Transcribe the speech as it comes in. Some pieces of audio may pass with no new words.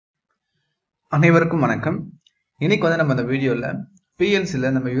அனைவருக்கும் வணக்கம். இன்னைக்கு வந்து நம்ம இந்த வீடியோல PLC-ல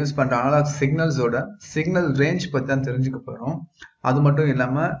நம்ம யூஸ் பண்ற அனலாக் சிக்னல்ஸோட சிக்னல் ரேஞ்ச் பத்தி தான் தெரிஞ்சுக்க போறோம். அது மட்டும்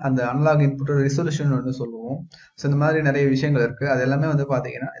இல்லாம அந்த அனலாக் இன்புட் ரெசல்யூஷன் வந்து சொல்லுவோம். ஸோ இந்த மாதிரி நிறைய விஷயங்கள் இருக்கு. அது எல்லாமே வந்து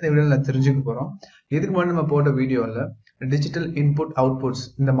பாத்தீங்கன்னா இந்த வீடியோல தெரிஞ்சுக்க போறோம். இதுக்கு முன்னாடி நம்ம போட்ட வீடியோல டிஜிட்டல் இன்புட் அவுட்புட்ஸ்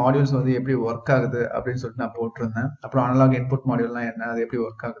இந்த மாடியூல்ஸ் வந்து எப்படி ஒர்க் ஆகுது அப்படின்னு சொல்லிட்டு நான் போட்டிருந்தேன். அப்புறம் அனலாக் இன்புட் மாடியூல்னா என்ன, அது எப்படி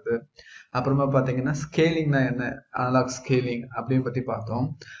ஒர்க் ஆகுது, அப்புறமா பாத்தீங்கன்னா ஸ்கேலிங்னா என்ன, அனலாக் ஸ்கேலிங் அப்படின்னு பத்தி பார்த்தோம்.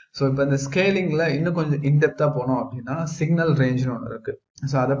 ஸோ இப்போ இந்த ஸ்கேலிங்ல இன்னும் கொஞ்சம் இன்டெப்தா போனோம் அப்படின்னா சிக்னல் ரேஞ்ச்னு ஒன்று இருக்கு.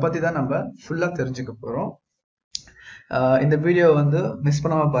 ஸோ அதை பத்தி தான் நம்ம ஃபுல்லா தெரிஞ்சுக்க போறோம். இந்த வீடியோ வந்து மிஸ்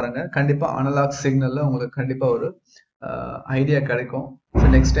பண்ணாம பாருங்க. கண்டிப்பா அனலாக் சிக்னல்ல உங்களுக்கு கண்டிப்பா ஒரு ஐடியா கிடைக்கும். ஸோ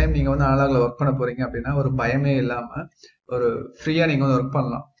நெக்ஸ்ட் டைம் நீங்க வந்து அனலாக்ல ஒர்க் பண்ண போறீங்க அப்படின்னா ஒரு பயமே இல்லாம ஒரு ஃப்ரீயா நீங்க வந்து ஒர்க்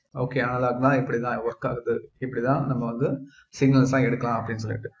பண்ணலாம். ஓகே, அனலாக்னா இப்படிதான் ஒர்க் ஆகுது, இப்படிதான் நம்ம வந்து சிக்னல்ஸ் எல்லாம் எடுக்கலாம் அப்படின்னு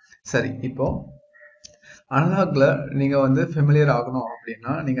சொல்லிட்டு. சரி, இப்போ அனலாக்ல நீங்க வந்து ஃபெமிலியர் ஆகணும்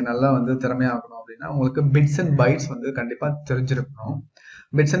அப்படின்னா, நீங்க நல்லா வந்து திறமையா ஆகணும் அப்படின்னா உங்களுக்கு பிட்ஸ் அண்ட் பைட்ஸ் வந்து கண்டிப்பா தெரிஞ்சிருக்கணும்.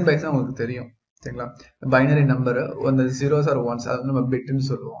 பிட்ஸ் அண்ட் பைட்ஸ் உங்களுக்கு தெரியும், சரிங்களா? பைனரி நம்பர் அந்த ஜீரோஸ் ஆர் ஒன்ஸ் அது வந்து நம்ம பிட்னு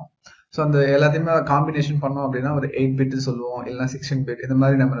சொல்லுவோம். ஸோ அந்த எல்லாத்தையுமே காம்பினேஷன் பண்ணோம் அப்படின்னா ஒரு 8 பிட் சொல்லுவோம், இல்லைன்னா 16 பிட், இந்த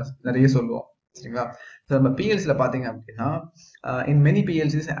மாதிரி நம்ம நிறைய சொல்லுவோம், சரிங்களா? ஸோ நம்ம பிஎல்சியில் பார்த்தீங்க அப்படின்னா in many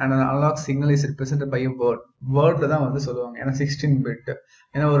PLCs and analogue signal is ரிப்ரசென்டட் by வேர்ட்ல தான் வந்து சொல்லுவாங்க. ஏன்னா 16 பிட்,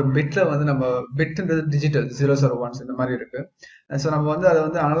 ஏன்னா ஒரு பிட்ல வந்து நம்ம பிட்ன்றது டிஜிட்டல் ஜீரோஸ் ஆர் ஒன்ஸ் இந்த மாதிரி இருக்கு. ஸோ நம்ம வந்து அதை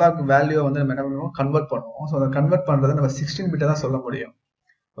வந்து அனலாக் வேல்யூவை வந்து நம்ம என்ன பண்ணுவோம், கன்வெர்ட் பண்ணுவோம். ஸோ அதை கன்வெர்ட் பண்றதை நம்ம 16 பிட்டை தான் சொல்ல முடியும்.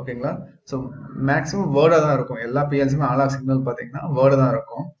 ஓகேங்களா? ஸோ மேக்ஸிமம் வேர்டா தான் இருக்கும். எல்லா பிஎல்சியுமே அனலாக் சிக்னல் பார்த்தீங்கன்னா வேர்டா தான்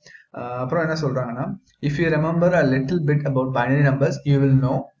இருக்கும். அப்புறம் என்ன சொல்றாங்கன்னா, if you remember a little bit about binary numbers, you will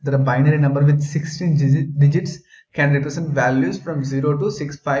know that a binary number with 16 digits can represent values from 0 to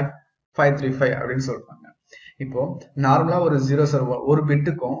 65535 அப்படின்னு சொல்றாங்க. இப்போ நார்மலா ஒரு ஜீரோஸ் ஒரு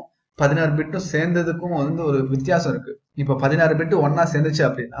பிட்டுக்கும் 16 பிட்டும் சேர்ந்ததுக்கும் வந்து ஒரு வித்தியாசம் இருக்கு. இப்போ 16 பிட்டு ஒன்னா சேர்ந்துச்சு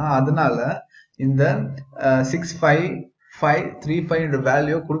அப்படின்னா அதனால இந்த 65535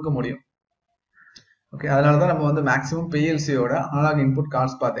 வேல்யூ கொடுக்க முடியும். ஓகே, அதனாலதான் நம்ம வந்து மேக்ஸிமம் பிஎல்சியோட அனலாக் இன்புட்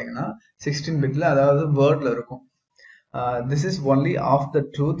கார்ட்ஸ் பாத்தீங்கன்னா 16 பிட்ல, அதாவது வேர்ட்ல இருக்கும். This is only of the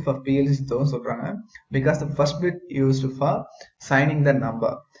truth for PLC சொல்றாங்க, because the first bit used for signing the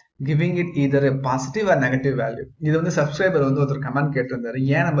number, giving it either a positive or negative value. இது வந்து சப்ஸ்கிரைபர் வந்து ஒருத்தர் கமெண்ட் கேட்டிருந்தாரு,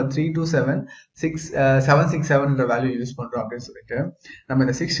 ஏன் நம்ம 327767 வேல்யூ யூஸ் பண்றோம் அப்படின்னு சொல்லிட்டு. நம்ம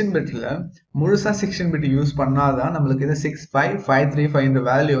இந்த 16 பிட்ல முழுசா 16 பிட் யூஸ் பண்ணாதான் நம்மளுக்கு இந்த 65535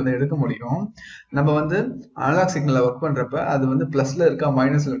 வேல்யூ வந்து எடுக்க முடியும். நம்ம வந்து அனலாக் சிக்னல்ல ஒர்க் பண்றப்ப அது வந்து பிளஸ்ல இருக்கா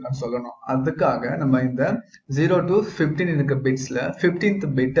மைனஸ்ல இருக்கான்னு சொல்லணும். அதுக்காக நம்ம இந்த 0 to 15 இருக்க பிட்ஸ்ல 15th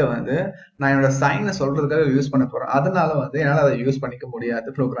பிட்டை வந்து நான் என்னோட சைனை சொல்றதுக்காக யூஸ் பண்ண போறேன். அதனால வந்து என்னால அதை யூஸ் பண்ணிக்க முடியாது.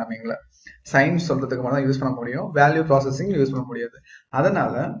 ப்ரோக்ராமிங்ல சைன் சொல்றதுக்கு மட்டும் யூஸ் பண்ண முடியும், வேல்யூ ப்ராசஸிங் யூஸ் பண்ண முடியாது.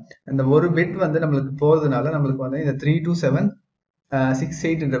 அதனால இந்த ஒரு பிட் வந்து நம்மளுக்கு போறதுனால நம்மளுக்கு வந்து இந்த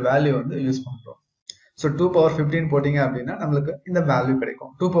 32768 என்ற வேல்யூ வந்து யூஸ் பண்றோம். ஸோ 2 பவர் 15 போட்டீங்க அப்படின்னா நம்மளுக்கு இந்த வேல்யூ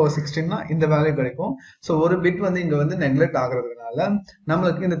கிடைக்கும். 2 பவர் 16னா இந்த வேல்யூ கிடைக்கும். ஸோ ஒரு பிட் வந்து இங்க வந்து நெக்லெக்ட் ஆகுறதுனால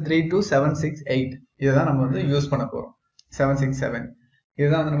நம்மளுக்கு இந்த 32768 இதான் நம்ம வந்து யூஸ் பண்ண போறோம். 767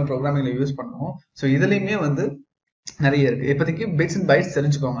 இதுதான் வந்து நம்ம ப்ரோக்ராமிங்ல யூஸ் பண்ணுவோம். ஸோ இதுலயுமே வந்து நிறைய இருக்கு. இப்போதைக்கு பிட்ஸ் அண்ட் பைட்ஸ்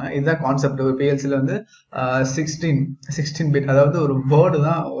தெரிஞ்சுக்கோங்க. இதுதான் கான்செப்ட். ஒரு பிஎல்சில வந்து 16 பிட், அதாவது ஒரு வேர்டு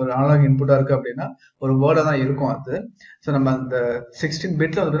தான் ஒரு அனலாக் இன்புட்டா இருக்கு அப்படின்னா ஒரு வேர்டா தான் இருக்கும் அது. ஸோ நம்ம அந்த 16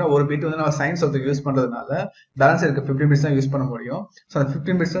 பிட்ல வந்து ஒரு பிட் வந்து நம்ம சைன்ஸ் ஒர்த்துக்கு யூஸ் பண்றதுனால பேலன்ஸ் இருக்க 15 பிட்ஸ் தான் யூஸ் பண்ண முடியும். ஸோ அந்த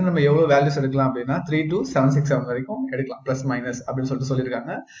 15 பிட்ஸ் நம்ம எவ்வளவு வேல்யூஸ் எடுக்கலாம் அப்படின்னா 32767 வரைக்கும் எடுக்கலாம், பிளஸ் மைனஸ் அப்படின்னு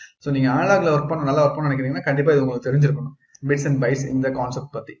சொல்லியிருக்காங்க. ஸோ நீங்க அனலாக்ல ஒர்க் பண்ண நல்லா ஒர்க் பண்ண நினைக்கிறீங்கன்னா கண்டிப்பா இது உங்களுக்கு தெரிஞ்சிருக்கணும், பிட்ஸ் அண்ட் பைட்ஸ் இந்த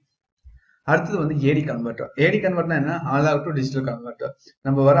கான்செப்ட் பத்தி. அடுத்தது வந்து ஏடி கன்வெர்ட்டர். ஏடி கன்வெர்ட்டர் என்ன, அனலாக் டு டிஜிட்டல் கன்வெர்ட்டர்.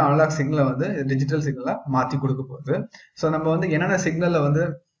 நம்ம வர அனலாக் சிக்னலை வந்து டிஜிட்டல் சிக்னலா மாத்தி கொடுக்க போகுது. ஸோ நம்ம வந்து என்னென்ன சிக்னல்ல வந்து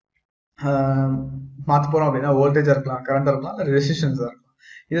மாத்த போறோம் அப்படின்னா வோல்டேஜா இருக்கலாம், கரண்டா இருக்கலாம், இல்லை ரெசிஸ்டன்ஸா இருக்கலாம்.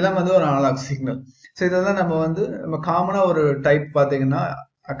 இதெல்லாம் வந்து ஒரு அனலாக் சிக்னல். ஸோ இதெல்லாம் நம்ம காமனா ஒரு டைப் பாத்தீங்கன்னா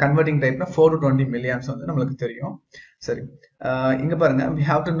கன்வெர்ட்டிங் டைப்னா 4 to 20 மில்லியாம்ஸ் வந்து நம்மளுக்கு தெரியும். சரி, இங்க பாருங்க, we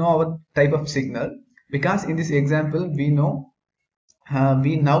have to know our type of signal because in this example we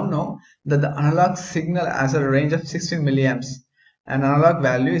now know that the analog signal has a range of 16 milliamps. An analog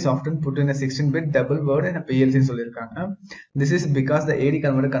value is often put in a 16-bit double word in a PLC சொல்லிருக்காங்க. This is because the AD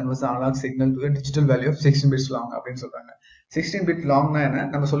converter converts the analog signal to a digital value of 16 bits long அப்படின்னு சொல்றாங்க. 16 bit longனா என்ன,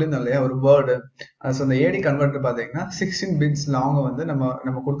 நம்ம சொல்லியிருந்தோம் இல்லையா ஒரு word. So அந்த ஏடி converter பார்த்தீங்கன்னா 16 bits long வந்து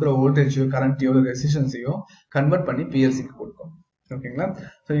நம்ம கொடுக்குற வோல்டேஜோ கரண்ட்டையோ ரெசிஸ்டன்ஸையோ கன்வெர்ட் பண்ணி பிஎல்சிக்கு கொடுக்கும். ஓகேங்களா?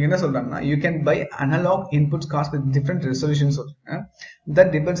 ஸோ என்ன சொல்றாங்கன்னா you can buy analog inputs cards with different resolutions. That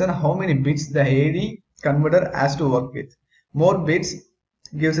depends on how many bits the AD converter has to work with. More bits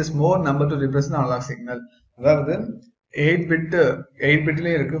gives us more number to represent analog signal. அதாவது 8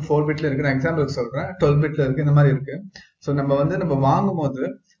 பிட்லயும் இருக்கு, 4 பிட்ல இருக்கு. நான் எக்ஸாம்பிளுக்கு சொல்றேன், 12 பிட்ல இருக்கு, இந்த மாதிரி இருக்கு. ஸோ நம்ம வாங்கும் போது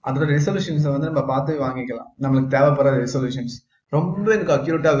அதோட ரெசல்யூஷன்ஸ் வந்து நம்ம பார்த்து வாங்கிக்கலாம். நம்மளுக்கு தேவைப்படுற ரெசல்யூஷன்ஸ் ரொம்ப எனக்கு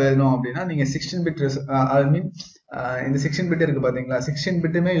அக்யூரேட்டா வேணும் அப்படின்னா நீங்க 16 பிட் ஐ மீன் இந்த 16 பிட் இருக்கு பாத்தீங்களா, 16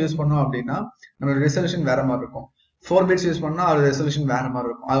 பிட்டுமே யூஸ் பண்ணோம் அப்படின்னா நம்மளோட ரெசல்யூஷன் வேற மாதிரி இருக்கும். 4 பிட்ஸ் யூஸ் பண்ணா அதோட ரெசல்யூஷன் வேற மாதிரி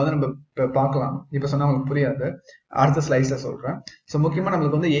இருக்கும். அது வந்து நம்ம பார்க்கலாம். இப்ப சொன்னா உங்களுக்கு புரியாது, அடுத்த ஸ்லைட்ஸ்ல சொல்றேன். ஸோ முக்கியமா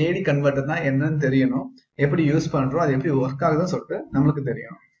நம்மளுக்கு வந்து ஏடி கன்வெர்ட்டர் தான் என்னன்னு தெரியணும், எப்படி யூஸ் பண்றோம், அது எப்படி ஒர்க் ஆகுதுன்னு சொல்லிட்டு நம்மளுக்கு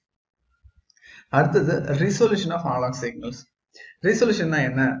தெரியணும். அடுத்தது ரெசல்யூஷன் ஆஃப் அனலாக் சிக்னல்ஸ். ரெசல்யூஷன்னா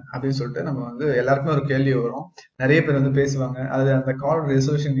என்ன அப்படின்னு சொல்லிட்டு நம்ம வந்து எல்லாருக்குமே ஒரு கேள்வி வரும். நிறைய பேர் வந்து பேசுவாங்க, அது அந்த கால்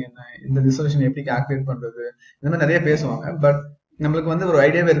ரெசல்யூஷன் என்ன, இந்த ரெசல்யூஷன் எப்படி கால்குலேட் பண்றது, இந்த மாதிரி நிறைய பேசுவாங்க. பட் நம்மளுக்கு வந்து ஒரு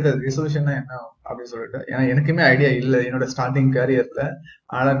ஐடியாவே இருக்காது ரெசல்யூஷன்னா என்ன அப்படின்னு சொல்லிட்டு. ஏன்னா எனக்குமே ஐடியா இல்லை. என்னோட ஸ்டார்டிங் கேரியர்ல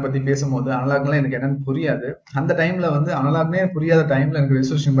அனலாக் பத்தி பேசும்போது அனலாக்லாம் எனக்கு என்னன்னு புரியாது. அந்த டைம்ல வந்து அனலாக்னே புரியாத டைம்ல எனக்கு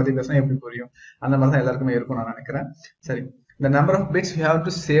ரெசல்யூஷன் பத்தி பேசினா எப்படி புரியும், அந்த மாதிரி தான் எல்லாருக்குமே இருக்கும் நான் நினைக்கிறேன். சரி, the number of bits you have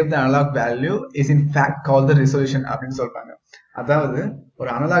to save the analog value is in fact called the resolution அப்படின்னு சொல்றாங்க. அதாவது ஒரு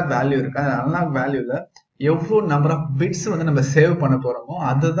அனலாக் வேல்யூ இருக்கு, அந்த அனலாக் வேல்யூல எவ்வளவு நம்பர் ஆஃப் பிட்ஸ் வந்து நம்ம சேவ் பண்ண போறோமோ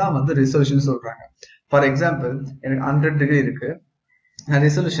அதுதான் வந்து ரெசல்யூஷன் சொல்றாங்க. ஃபார் எக்ஸாம்பிள் எனக்கு 100 டிகிரி இருக்கு, நான்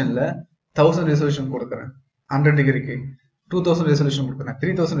ரெசல்யூஷன்ல 1000 ரெசல்யூஷன் கொடுக்குறேன். 100 டிகிரிக்கு 2000 ரெசல்யூஷன் கொடுக்குறேன்,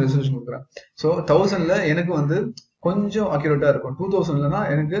 3000 ரெசல்யூஷன் கொடுக்குறேன். ஸோ 1000ல எனக்கு வந்து கொஞ்சம் அக்யூரேட்டா இருக்கும். 2000லனா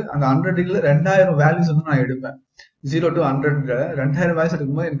எனக்கு அந்த 100 டிகிரில 2000 வேல்யூஸ் வந்து நான் எடுப்பேன். 0 to 100ல 2000 வேல்யூஸ்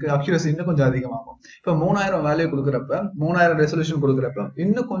எடுக்கும்போது எனக்கு அக்யூரசி இன்னும் கொஞ்சம் அதிகமாகும். இப்போ 3000 வேல்யூ கொடுக்குறப்ப 3000 ரெசல்யூஷன் கொடுக்குறப்ப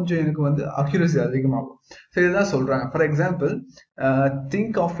இன்னும் கொஞ்சம் எனக்கு வந்து அக்யூரசி அதிகமாகும். ஸோ இதுதான் சொல்றாங்க. For example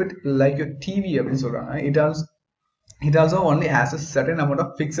think of it like your TV அப்படின்னு சொல்றாங்க. It also only has a certain amount of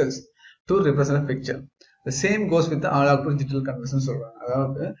pixels to represent a picture. The same goes with the analog to digital conversion சொல்றாங்க.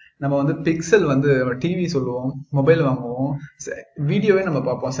 அதாவது நம்ம வந்து pixel வந்து TV சொல்லுவோம், mobile வாங்குவோம், வீடியோவே நம்ம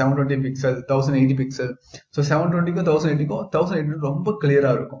பார்ப்போம் 720 பிக்சல் 1080 பிக்சல். ஸோ 720க்கும் 1080க்கும் 1080 ரொம்ப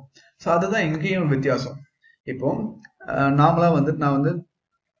கிளியரா இருக்கும். ஸோ அதுதான் எங்கேயும் வித்தியாசம். இப்போ நார்மலா வந்து நான் வந்து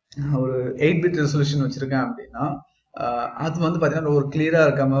ஒரு 8 பிட் ரெசல்யூஷன் வச்சிருக்கேன் அப்படின்னா அது வந்து பாத்தீங்கன்னா ஒரு கிளியரா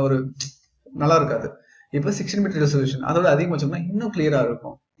இருக்காம ஒரு நல்லா இருக்காது. இப்போ 16 பிட் ரெசல்யூஷன் அதோட அதிகமாக வச்சோம்னா இன்னும் கிளியரா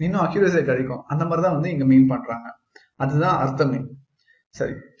இருக்கும், இன்னும் அக்யூரஸியா கிடைக்கும். அந்த மாதிரி தான் வந்து இங்க மீன் பண்றாங்க. அதுதான் அர்த்தமே.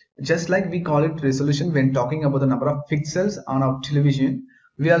 சரி, just like we call it resolution when talking about the number of pixels on our television,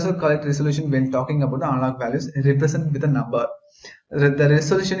 we also call it resolution when talking about the analog values represented with a number. The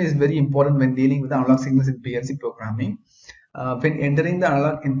resolution is very important when dealing with the analog signals in PLC programming. When entering the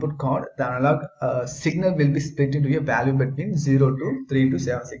analog input code, the analog signal will be split into a value between 0 to 3 to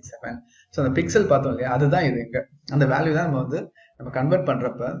 767. So அந்த pixel பார்த்தோம் இல்லையா, அதுதான் இது. இங்க அந்த value தான் நம்ம convert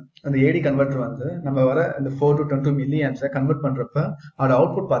பண்றப்ப அந்த ஏடி கன்வெர்டர் வந்து நம்ம வர இந்த 4 to 22 மில்லி ஆம்ப்ஸை கன்வெர்ட் பண்றப்ப அதோட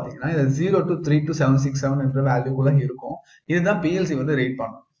அவுட்புட் பார்த்தீங்கன்னா இது 0 to 3 to 767 என்ற வேல்யூக்குள்ள இருக்கும். இதுதான் பிஎல்சி வந்து ரீட்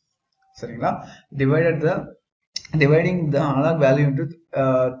பண்ணும். சரிங்களா? dividing the analog value into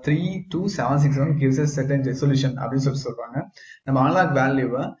 3 to 767 gives a certain resolution அப்படின்னு சொல்றாங்க. நம்ம அனலாக்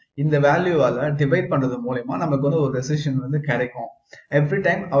வேல்யூவை இந்த வேல்யூவால டிவைட் பண்றது மூலமா நமக்கு வந்து ஒரு ரெசல்யூஷன் வந்து கிடைக்கும். Every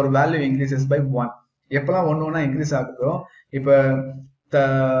time our value increases by 1. எப்பெல்லாம் ஒன்னா இன்க்ரீஸ் ஆகுதோ, இப்ப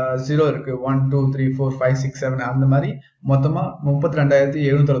 0 இருக்கு, 1 2 3 4 5 6 7 அந்த மாதிரி மொத்தமா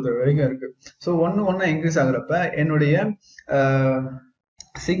 32,760 வரைக்கும் இருக்கு. ஸோ ஒன்னா இன்க்ரீஸ் ஆகுறப்ப என்னுடைய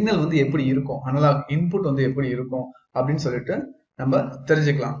சிக்னல் வந்து எப்படி இருக்கும், அனலாக் இன்புட் வந்து எப்படி இருக்கும் அப்படின்னு சொல்லிட்டு நம்ம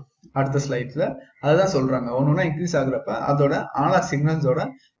தெரிஞ்சுக்கலாம். அடுத்த ஸ்லைட்ல அதுதான் சொல்றாங்க. ஒன்னொன்னா இன்க்ரீஸ் ஆகுறப்ப அதோட அனலாக் சிக்னல்ஸோட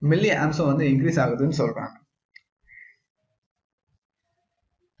மில்லி ஆம்ஸும் வந்து இன்க்ரீஸ் ஆகுதுன்னு சொல்றாங்க.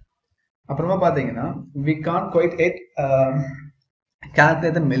 அப்புறமா பாத்தீங்கன்னா we can't quite yet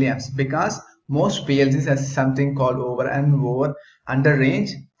calculate the milliamps because most PLCs has something called over and over under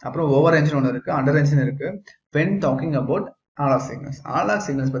range. அப்புறம் over range ஒன்று இருக்கு, under range இருக்கு. when talking about analogue signals, analogue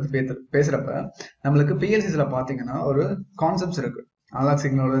signals பத்தி பேசுறப்ப நம்மளுக்கு பிஎல்சிஸ்ல பாத்தீங்கன்னா ஒரு கான்செப்ட்ஸ் இருக்கு. அனலாக்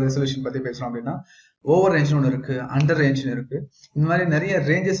சிக்னலோட ரெசல்யூஷன் பத்தி பேசுறோம் அப்படின்னா ஓவர் ரேஞ்ச் ஒன்று இருக்கு, அண்டர் ரேஞ்ச் இருக்கு. இந்த மாதிரி நிறைய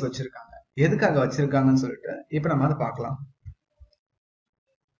ரேஞ்சஸ் வச்சிருக்காங்க. எதுக்காக வச்சிருக்காங்கன்னு சொல்லிட்டு இப்ப நம்ம அதை பார்க்கலாம்.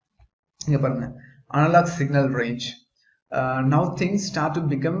 இங்க பாருங்க, analogue signal range. Now things start to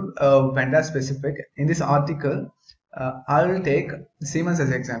become vendor specific. In this article I will take Siemens as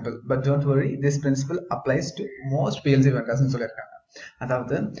an example, but don't worry, this principle applies to most PLC vendors னு சொல்லிருக்காங்க.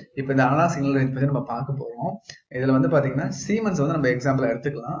 அதாவது இப்போ இந்த அனலாக் சிக்னல் ரேஞ்ச் பத்தி நம்ம பார்க்க போறோம். இதுல வந்து பாத்தீங்கன்னா சீமென்ஸ் வந்து நம்ம எக்ஸாம்பிள்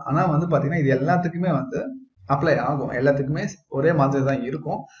எடுத்துக்கலாம். ஆனா வந்து பாத்தீங்கன்னா இது எல்லாத்துக்குமே வந்து அப்ளை ஆகும், எல்லாத்துக்குமே ஒரே மாதிரி தான்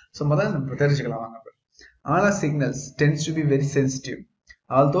இருக்கும். ஸோ முதல்ல நம்ம தெரிஞ்சுக்கலாம் வாங்க. Analog signals tends to be very sensitive.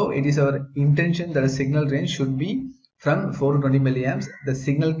 Although it is our intention that a signal range should be from 4 to 20 milliamps, the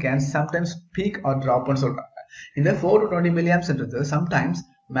signal can sometimes peak or drop னு சொல்றாங்க. இந்த 4 to 20 milliamps என்றது sometimes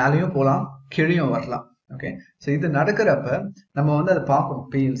மேலேயும் போகலாம், கீழேயும் வரலாம். Okay, so இது நடக்கிறப்ப நம்ம வந்து அதை பார்க்கணும்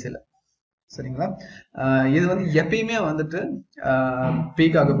பிஎல்சியில். சரிங்களா? இது வந்து எப்பயுமே வந்துட்டு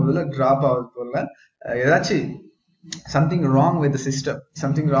பீக் ஆக போதில்லை, ட்ராப் ஆகுது போதில்ல, ஏதாச்சும் something wrong with system,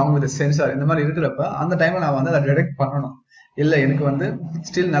 something wrong with sensor, இந்த மாதிரி இருக்கிறப்ப அந்த டைம்ல நான் வந்து அதை டிடெக்ட் பண்ணணும். இல்ல எனக்கு வந்து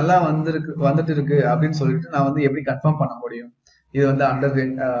ஸ்டில் நல்லா வந்துட்டு இருக்கு அப்படின்னு சொல்லிட்டு நான் வந்து எப்படி கன்ஃபார்ம் பண்ண முடியும்? இது வந்து அண்டர்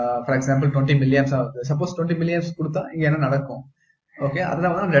ஃபார் எக்ஸாம்பிள் 20 மில்லியன்ஸ் ஆகுது. சப்போஸ் 20 மில்லியன்ஸ் கொடுத்தா இங்க என்ன நடக்கும்? ஓகே,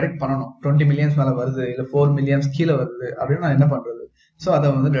 அதெல்லாம் வந்து டிடெக்ட் பண்ணணும். 20 மில்லியன்ஸ் மேல வருது, இல்ல 4 மில்லியன்ஸ் கீழே வருது அப்படின்னு நான் என்ன பண்றது? ஸோ அதை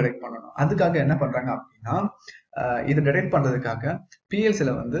வந்து டிடெக்ட் பண்ணணும். அதுக்காக என்ன பண்றாங்க அப்படின்னா, இதை டிடெக்ட் பண்றதுக்காக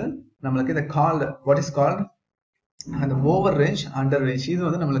PLC-ல வந்து நம்மளுக்கு இதை கால்டு வாட் இஸ் கால்டு அந்த ஓவர் ரேஞ்ச் அண்டர் ரேஞ்ச் இது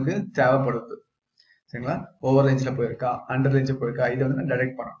வந்து நம்மளுக்கு தேவைப்படுது. சரிங்களா? ஓவர் ரேஞ்சில் போயிருக்கா, அண்டர் ரேஞ்சில் போயிருக்கா, இதை வந்து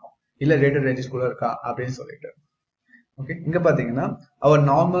டிடெக்ட் பண்ணணும். இல்ல ரேட்டட் ரேஞ்சஸ் கூட இருக்கா அப்படின்னு சொல்லிட்டு. ஓகே, இங்க பாத்தீங்கன்னா அவர்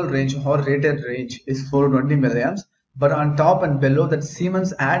normal range R rated range is 420 milliamps, but on top and below that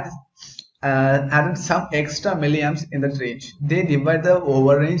Siemens added some extra milliamps in that range. They divide the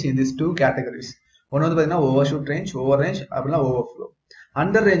over range in these two categories. ஒன்னு வந்து பாத்தீங்கன்னா overshoot range, over range, அப்படின்னா overflow.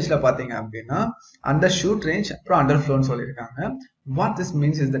 Under ரேஞ்ச்ல பாத்தீங்க அப்படின்னா under shoot range அப்புறம் under ஃப்ளோன்னு சொல்லியிருக்காங்க. What this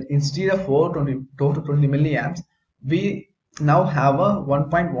means is that instead of 420 milliamps we now have a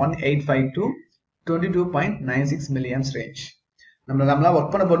 1.185 to 22.96 milliamps range. நம்மளா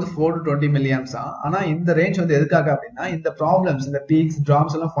work பண்ண போறது 4 to 20 milliamps. ஆனா இந்த ரேஞ்ச் வந்து எதுக்காக அப்படின்னா இந்த ப்ராப்ளம்ஸ், இந்த பீக்ஸ்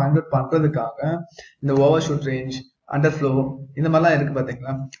டிராப்ஸ் எல்லாம் ஃபைண்ட் அவுட் பண்றதுக்காக இந்த over shoot range, under flow இந்த மாதிரிலாம் இருக்கு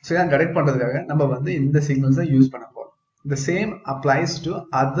பாத்தீங்களா. ஸோ இதை டிடெக்ட் பண்றதுக்காக நம்ம வந்து இந்த சிக்னல்ஸை யூஸ் பண்ண போறோம். The same applies to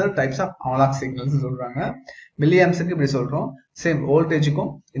other types of analog signals சொல்றாங்க. மில்லியம்ஸ்க்கு இப்படி சொல்றோம். சேம் வோல்டேஜுக்கும்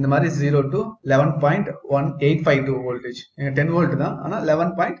இந்த மாதிரி 0 to 11.1852 வோல்டேஜ், 10 வோல்ட் தான், ஆனா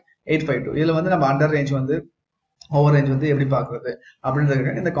 11.852. இதுல வந்து நம்ம அண்டர் ரேஞ்ச் வந்து ஓவர் ரேஞ்ச் வந்து எப்படி பாக்குறது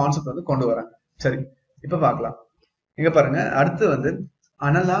அப்படின்றதுக்காக இந்த கான்செப்ட் வந்து கொண்டு வராங்க. சரி, இப்ப பார்க்கலாம். இங்க பாருங்க, அடுத்து வந்து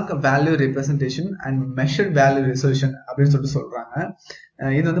analogue value representation and measured value resolution அப்படின்னு சொல்லிட்டு சொல்றாங்க.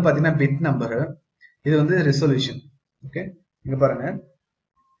 இது வந்து பாத்தீங்கன்னா பிட் நம்பர், இது வந்து ரெசல்யூஷன். ஓகே, இங்க பாருங்க,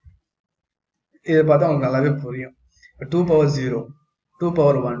 இதை பார்த்தா உங்களுக்கு நல்லாவே புரியும். 2 power 0, 2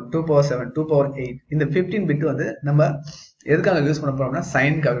 power 1, 2 power 7, 2 power 8 இந்த 15 பிட் வந்து நம்ம எதுக்காக யூஸ் பண்ண போறோம்னா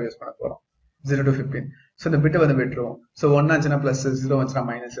சைனுக்காக யூஸ் பண்ண போறோம். 0 to 15. ஸோ இந்த பிட்டை வந்து விட்டுருவோம். ஸோ 1 ஆச்சுன்னா பிளஸ், 0 ஆச்சுன்னா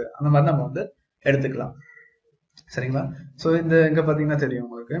மைனஸ், அந்த மாதிரி நம்ம வந்து எடுத்துக்கலாம். சரிங்களா? ஸோ இந்த இங்க பாத்தீங்கன்னா தெரியும்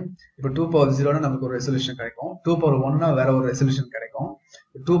உங்களுக்கு, இப்போ 2 power 0னா நமக்கு ஒரு ரெசல்யூஷன் கிடைக்கும், 2 power 1னா வேற ஒரு ரெசல்யூஷன் கிடைக்கும்,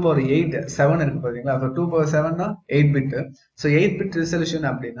 2 power 8 7 இருக்கு பாத்தீங்களா. அப்போ 2 power 7னா 8 bit. So 8 bit resolution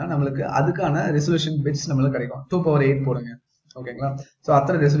அப்படின்னா நம்மளுக்கு அதுக்கான ரெசல்யூஷன் பிட்ஸ் நம்மளுக்கு கிடைக்கும். 2 power 8 போடுங்க, ஓகேங்களா. ஸோ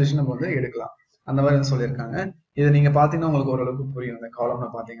அத்தனை ரெசல்யூஷன் நம்ம வந்து எடுக்கலாம். அந்த மாதிரி வந்து சொல்லியிருக்காங்க. இதை நீங்க பாத்தீங்கன்னா உங்களுக்கு ஓரளவுக்கு புரியும் இந்த காலம்ல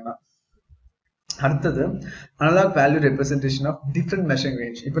பாத்தீங்கன்னா. அடுத்தது analogue value representation of different measuring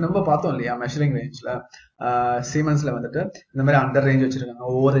range. இப்போ நம்ம பார்த்தோம் இல்லையா, மெஷரிங் ரேஞ்ச்ல சீமன்ஸ்ல வந்துட்டு இந்த மாதிரி அண்டர் ரேஞ்ச் வச்சிருக்காங்க,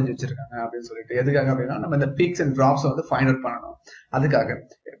 ஓவர் ரேஞ்ச் வச்சிருக்காங்க அப்படின்னு சொல்லிட்டு. எதுக்காக அப்படின்னா நம்ம இந்த பீக்ஸ் அண்ட் டிராப்ஸ் வந்து ஃபைண்ட் அவுட் பண்ணணும். அதுக்காக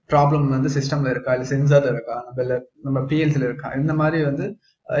ப்ராப்ளம் வந்து சிஸ்டம்ல இருக்கா, இல்ல சென்சார்ல இருக்கா, நம்ம PLC-ல இருக்கா, இந்த மாதிரி வந்து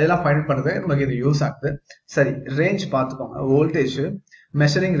இதெல்லாம் ஃபைண்ட் அவுட் பண்றதுக்கு நமக்கு இது யூஸ் ஆகுது. சரி, ரேஞ்ச் பார்த்துக்கோங்க. Voltage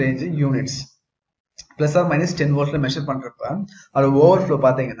measuring range units plus R minus 10 வோல்ட்ல measure பண்றப்ப அது ஓவர்ஃப்ளோ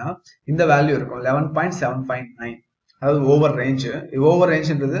பாத்தீங்கன்னா இந்த வேல்யூ இருக்கும் 11.759. அதாவது ஓவர் ரேஞ்ச், ஓவர்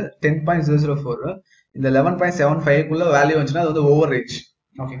ரேஞ்ச்ன்றது 10.004. இந்த 11.75 வேல்யூ வந்துச்சுன்னா அது வந்து ஓவர் ரேஞ்ச்.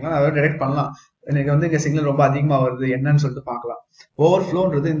 ஓகேங்களா? அதாவது டிடெக்ட் பண்ணலாம். எனக்கு வந்து இங்க சிக்னல் ரொம்ப அதிகமா வருது என்னன்னு சொல்லிட்டு பார்க்கலாம்.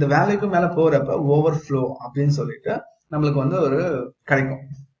 ஓவர்ஃப்ளோன்றது இந்த வேல்யூக்கு மேல போறப்ப ஓவர்ஃப்ளோ அப்படின்னு சொல்லிட்டு நம்மளுக்கு வந்து ஒரு கிடைக்கும்.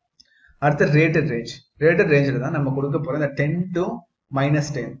 அடுத்து ரேட்டட் ரேஞ்ச். ரேட்டட் ரேஞ்சில் தான் நம்ம கொடுக்க போற இந்த 10 to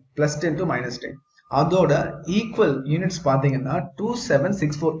 -10 plus 10 to -10 அதோட ஈக்குவல் யூனிட்ஸ் பாத்தீங்கன்னா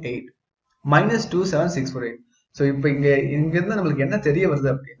 27648 -27648. ஸோ இப்போ இங்க இருந்து நம்மளுக்கு என்ன தெரிய வருது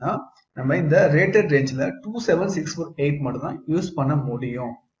அப்படின்னா நம்ம இந்த ரேட்டட் ரேஞ்சில் 27648 மட்டும் தான் யூஸ் பண்ண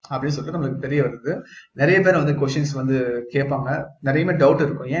முடியும் அப்படின்னு சொல்லிட்டு நம்மளுக்கு தெரிய வருது. நிறைய பேர் வந்து கொஸ்டின்ஸ் வந்து கேட்பாங்க, நிறைய டவுட்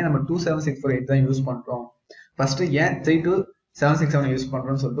இருக்கும், ஏன் நம்ம 27648 தான் யூஸ் பண்றோம், ஃபர்ஸ்ட் ஏன் 32767 யூஸ்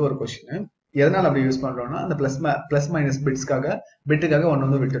பண்றோம்னு சொல்லிட்டு ஒரு கொஸ்டின். எதனால அப்படி யூஸ் பண்றோம்னா அந்த பிளஸ் மைனஸ் பிட்டுக்காக ஒன்னு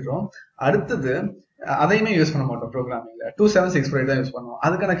வந்து விட்டுறோம். அடுத்தது அதையுமே யூஸ் பண்ண மாட்டோம் ப்ரோக்ராமிங்ல, 27648 தான் யூஸ் பண்ணுவோம்.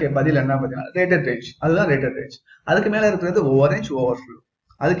 அதுக்கான பதில் என்ன பார்த்தீங்கன்னா ரேட்டட் ரேஞ்ச். அதுதான் ரேட்டட் ரேஞ்ச். அதுக்கு மேல இருக்கிறது ஓவர் ரேஞ்ச், ஓவர்ஃப்ளோ.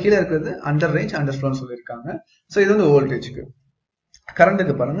 அது கீழே இருக்கிறது அண்டர் ரேஞ்ச், அண்டர் ஃப்ளோன்னு சொல்லியிருக்காங்க. ஸோ இது வந்து வோல்டேஜுக்கு.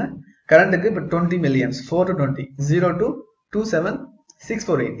 கரண்ட்டுக்கு பாருங்க, கரண்ட்டுக்கு இப்போ 20 மில்லியம்ஸ் 4 to 20, 0 to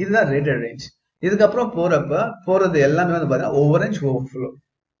 27648 இதுதான் ரேட்டட் ரேஞ்ச். இதுக்கப்புறம் போறது எல்லாமே வந்து பாத்தீங்கன்னா over range, overflow,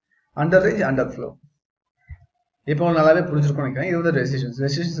 under range, under flow. இப்போ நல்லாவே புரிஞ்சிருக்கும் நினைக்கிறேன். இது வந்து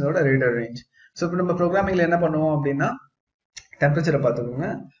ரெசிஸ்டன்ஸோட ரேட்டட் ரேஞ்ச். ஸோ இப்போ நம்ம ப்ரோக்ராமிங்ல என்ன பண்ணுவோம் அப்படின்னா டெம்பரேச்சரை பார்த்துக்கோங்க.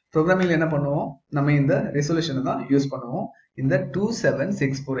 ப்ரோக்ராமிங்ல என்ன பண்ணுவோம், நம்ம இந்த ரெசல்யூஷனை தான் யூஸ் பண்ணுவோம். இந்த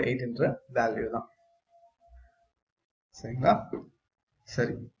 27648 என்ற வேல்யூ தான். சரிங்களா?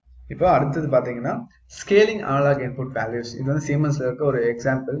 சரி, இப்போ அடுத்தது பாத்தீங்கன்னா ஸ்கேலிங் அனலாக் இன்புட் வேல்யூஸ். இது வந்து சீமென்ஸ்ல இருக்க ஒரு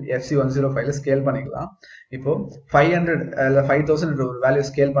எக்ஸாம்பிள். FC105ல ஸ்கேல் பண்ணிக்கலாம். இப்போ 500 இல்ல 5000 ஒரு வேல்யூ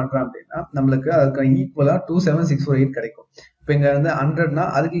ஸ்கேல் பண்றோம் அப்படின்னா நம்மளுக்கு அதுக்கு ஈக்குவலா 27648 கிடைக்கும். இப்போ இங்க வந்து 100னா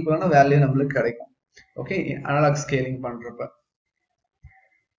அதுக்கு ஈக்குவலான வேல்யூ நம்மளுக்கு கிடைக்கும். ஓகே, அனலாக் ஸ்கேலிங் பண்றப்ப.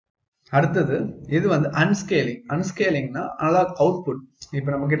 அடுத்தது இது வந்து அன்ஸ்கேலிங்னா அனலாக் அவுட்புட். இப்போ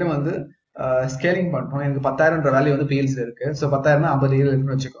நம்ம கிட்ட வந்து ஸ்கேலிங் பண்றோம். எனக்கு 10,000 வேல்யூ வந்து PLC இருக்கு. ஸோ 10,000 50 டிகிரி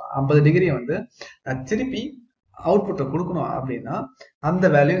இருக்குன்னு வச்சுக்கலாம். 50 டிகிரி வந்து திருப்பி அவுட்புட்டை கொடுக்கணும் அப்படின்னா அந்த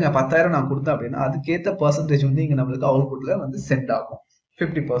வேல்யூ இங்க 10,000 நான் கொடுத்தேன் அப்படின்னா அதுக்கேற்ற பர்சன்டேஜ் வந்து இங்க நம்மளுக்கு அவுட்புட்ல வந்து சென்ட் ஆகும்.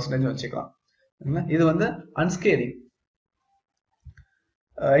 50% வச்சுக்கலாம். இது வந்து அன்ஸ்கேலிங்.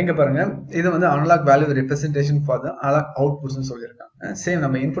 இங்க பாருங்க, இது வந்து analogue value representation for the analogue அவுட்புட்ஸ்னு சொல்லியிருக்காங்க. சேம்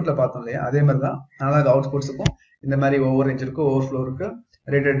நம்ம இன்புட்ல பார்த்தோம் இல்லையா, அதே மாதிரி தான் அனலாக் அவுட்புட்ஸுக்கும் இந்த மாதிரி ஓவர் ரேஞ்ச் இருக்கு, ஓவர்ஃப்ளோ இருக்கு,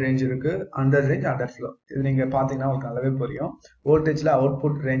 ரேட்டட் ரேஞ்ச் இருக்கு, அண்டர் ரேஞ்ச், அண்டர் ஃப்ளோ. இது நீங்க பாத்தீங்கன்னா உங்களுக்கு நல்லாவே புரியும். வோல்டேஜ்ல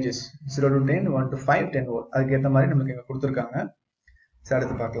output ranges 0 to 10, 1 to 5, 10 volt. அதுக்கு ஏற்ற மாதிரி நமக்கு இங்க கொடுத்துருக்காங்க. சரி,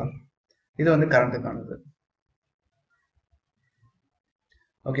 அடுத்து பார்க்கலாம். இது வந்து கரண்ட்டுக்கானது.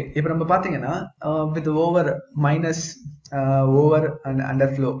 ஓகே, இப்போ நம்ம பாத்தீங்கன்னா with over minus over and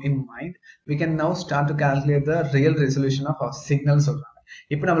underflow in mind, we can now start to calculate the real resolution of our signal சொல்றாங்க.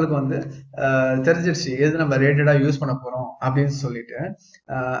 இப்போ நம்மளுக்கு வந்து தெரிஞ்சிருச்சு எது நம்ம ரேட்டடா யூஸ் பண்ண போறோம் அப்படின்னு சொல்லிட்டு.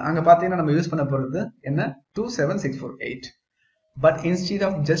 அங்க பாத்தீங்கன்னா நம்ம யூஸ் பண்ண போறது என்ன, 27648. But instead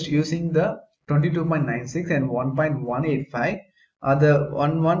of just using the 22.96 and 1.185 or the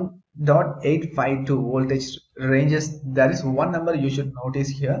 11.852 voltage ranges, there is one number you should notice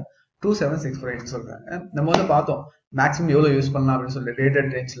here, 27648 சொல்றாங்க. நம்ம வந்து பார்த்தோம் மேக்ஸிமம் எவ்வளவு யூஸ் பண்ணலாம் அப்படின்னு சொல்லிட்டு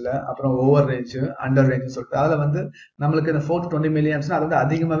ரேட்டட் ரேஞ்ச்ல, அப்புறம் ஓவர் ரேஞ்ச், அண்டர் ரேஞ்ச் சொல்லிட்டு அதுல வந்து நம்மளுக்கு இந்த 4 to 20 மில்லியம்ஸ்னா அதை விட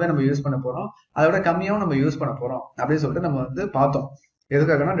அதிகமாவே நம்ம யூஸ் பண்ண போறோம், அதை விட கம்மியாவும் நம்ம யூஸ் பண்ண போறோம் அப்படின்னு சொல்லிட்டு நம்ம வந்து பார்த்தோம்.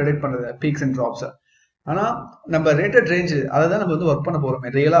 எதுக்காகனா டிடெக்ட் பண்றது பீக்ஸ் அண்ட் ட்ராப்ஸ். ஆனா நம்ம ரேட்டட் ரேஞ்ச் அதை தான் நம்ம வந்து ஒர்க் பண்ண போறோம்.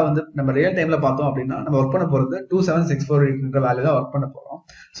 ரியலா வந்து நம்ம ரியல் டைம்ல பார்த்தோம் அப்படின்னா நம்ம ஒர்க் பண்ண போறது 27648 வேல்யூ தான் ஒர்க் பண்ண போறோம்.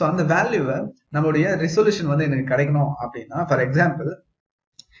 ஸோ அந்த வேல்யூவை நம்மளுடைய ரெசல்யூஷன் வந்து எனக்கு கிடைக்கணும் அப்படின்னா, ஃபார் எக்ஸாம்பிள்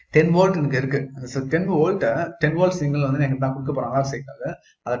 10 volt எனக்கு இருக்கு. 10 volt சிக்னல் வந்து எனக்கு தான் கொடுக்க போறாங்க சிக்னல்.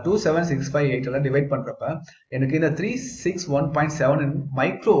 அதை 27658 டிவைட் பண்றப்ப எனக்கு இந்த 361.7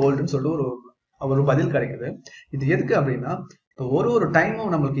 மைக்ரோ வோல்ட்னு சொல்லிட்டு ஒரு பதில் கிடைக்குது. இது எதுக்கு அப்படின்னா, இப்போ ஒரு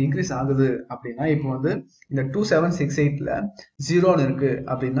டைமும் நம்மளுக்கு இன்க்ரீஸ் ஆகுது அப்படின்னா, இப்போ வந்து இந்த 2768ல 0 இருக்கு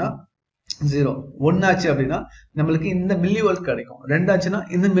அப்படின்னா 0, 1 ஆச்சு அப்படின்னா நம்மளுக்கு இந்த மில்லி வோல்ட் கிடைக்கும், 2 ஆச்சுன்னா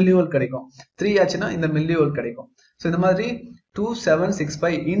இந்த மில்லி வோல்ட் கிடைக்கும், 3 ஆச்சுன்னா இந்த மில்லி வோல்ட் கிடைக்கும். ஸோ இந்த மாதிரி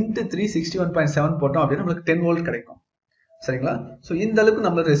 2765 into 361.7 போட்டோம் அப்படின்னா நம்மளுக்கு 10 வோல்ட் கிடைக்கும். சரிங்களா? ஸோ இந்த அளவுக்கு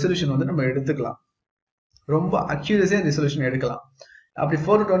நம்ம ரெசல்யூஷன் வந்து நம்ம எடுத்துக்கலாம். ரொம்ப அக்யூரஸியா ரெசல்யூஷன் எடுக்கலாம். அப்படி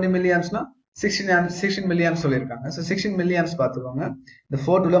 4 to 20 மில்லியாம்ஸ்னா 16 மில்லியாம்ஸ் சொல்லியிருக்காங்க. ஸோ 16 மில்லியாம்ஸ் பார்த்துக்கோங்க. இந்த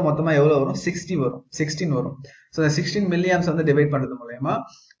 4 மொத்தமா எவ்வளவு வரும், 16 வரும். ஸோ இந்த 16 மில்லியாம்ஸ் வந்து டிவைட் பண்றது மூலயமா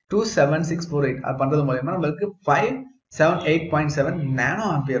 27648 அது பண்றது மூலயமா நம்மளுக்கு 578.7 நானோ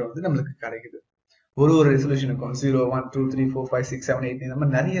ஆம்பியர் வந்து நம்மளுக்கு கிடைக்குது. ஒரு ரெசல்யூஷனுக்கும் 0, 1, 2, 3, 4, 5, 6, 7, 8 இந்த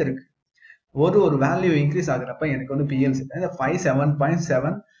மாதிரி நிறைய இருக்கு. ஒரு வேல்யூ இன்க்ரீஸ் ஆகுறப்ப எனக்கு வந்து PLC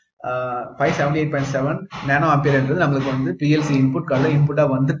 578.7 நானோ ஆம்பியர்ன்றது நம்மளுக்கு வந்து PLC இன்புட் கார்டுல இன்புட்டா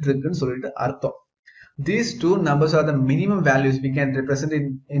வந்துட்டு இருக்குன்னு சொல்லிட்டு அர்த்தம். These two numbers are the minimum values we can represent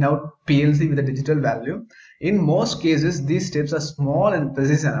in our PLC with a digital value. In most cases, these steps are small and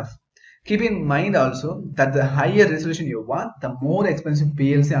precise enough. Keep in mind also that the higher resolution you want, the more expensive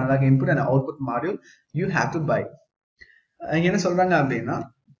PLC analog input and output module you have to buy. என்ன சொல்றாங்க அப்படின்னா,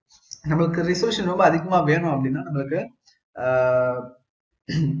 நம்மளுக்கு resolution ரொம்ப அதிகமா வேணும் அப்படின்னா நம்மளுக்கு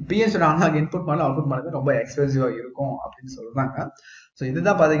PLC analogue input model output model ரொம்ப எக்ஸ்பென்சிவா இருக்கும் அப்படின்னு சொல்றாங்க. ஸோ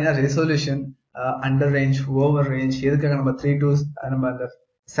இதுதான் பாத்தீங்கன்னா resolution, under range, over range, எதுக்காக நம்ம 3.2 நம்ம அந்த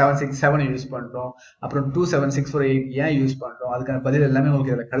 767 யூஸ் பண்றோம், அப்புறம் 27648 ஏன் யூஸ் பண்றோம், அதுக்கான பதில் எல்லாமே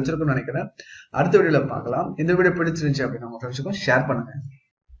உங்களுக்கு இதுல கிடைச்சிருக்கும்னு நினைக்கிறேன். அடுத்த வீடியோல பார்க்கலாம். இந்த வீடியோ பிடிச்சிருந்துச்சு அப்படின்னா உங்க ஃப்ரெண்ட்ஸுக்கும் ஷேர் பண்ணுங்க.